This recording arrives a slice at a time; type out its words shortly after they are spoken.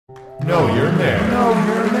Know your mare. Know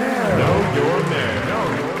your mare. Know your mare. Know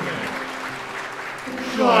your mare.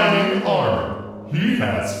 Shining armor. He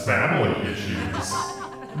has family issues.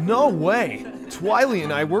 No way! Twiley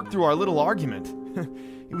and I worked through our little argument.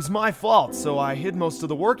 It was my fault, so I hid most of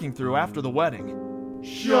the working through after the wedding.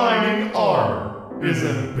 Shining armor is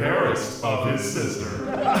embarrassed of his sister.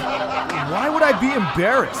 Why would I be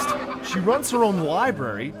embarrassed? She runs her own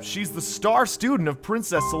library, she's the star student of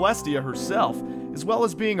Princess Celestia herself, as well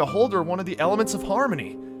as being a holder of one of the elements of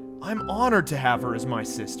harmony. I'm honored to have her as my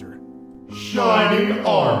sister. Shining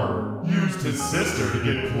armor used his sister to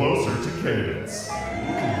get closer to Cadence.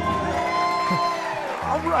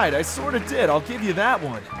 Alright, I sorta did, I'll give you that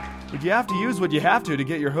one. But you have to use what you have to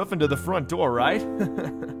get your hoof into the front door, right?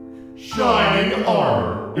 Shining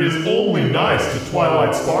armor is only nice to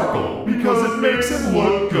Twilight Sparkle because it makes him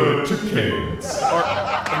look good to Cadence.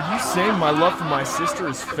 Are you saying my love for my sister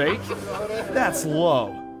is fake? That's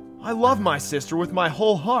low. I love my sister with my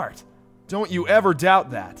whole heart. Don't you ever doubt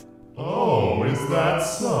that. Oh, is that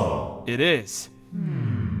so? It is.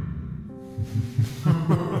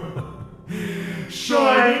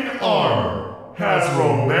 Shining armor has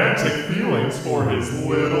romantic feelings for his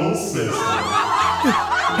little sister.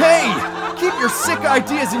 Hey! Keep your sick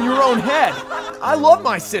ideas in your own head! I love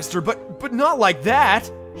my sister, but not like that!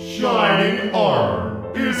 Shining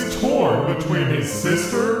armor is torn between his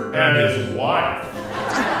sister and his wife.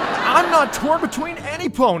 I'm not torn between any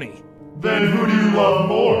pony! Then who do you love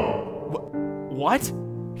more? What?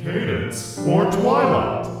 Cadence or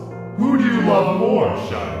Twilight? Who do you love more,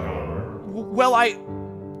 Shining armor? Well,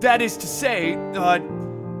 that is to say,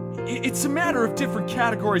 it's a matter of different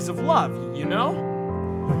categories of love, you know?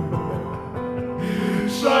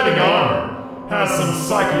 Shining armor has some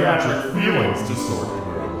psychiatric feelings to sort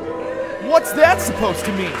through. What's that supposed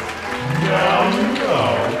to mean? Now you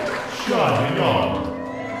know, Shining armor.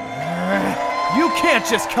 You can't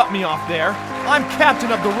just cut me off there. I'm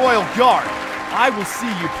captain of the Royal Guard. I will see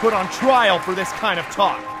you put on trial for this kind of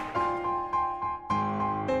talk.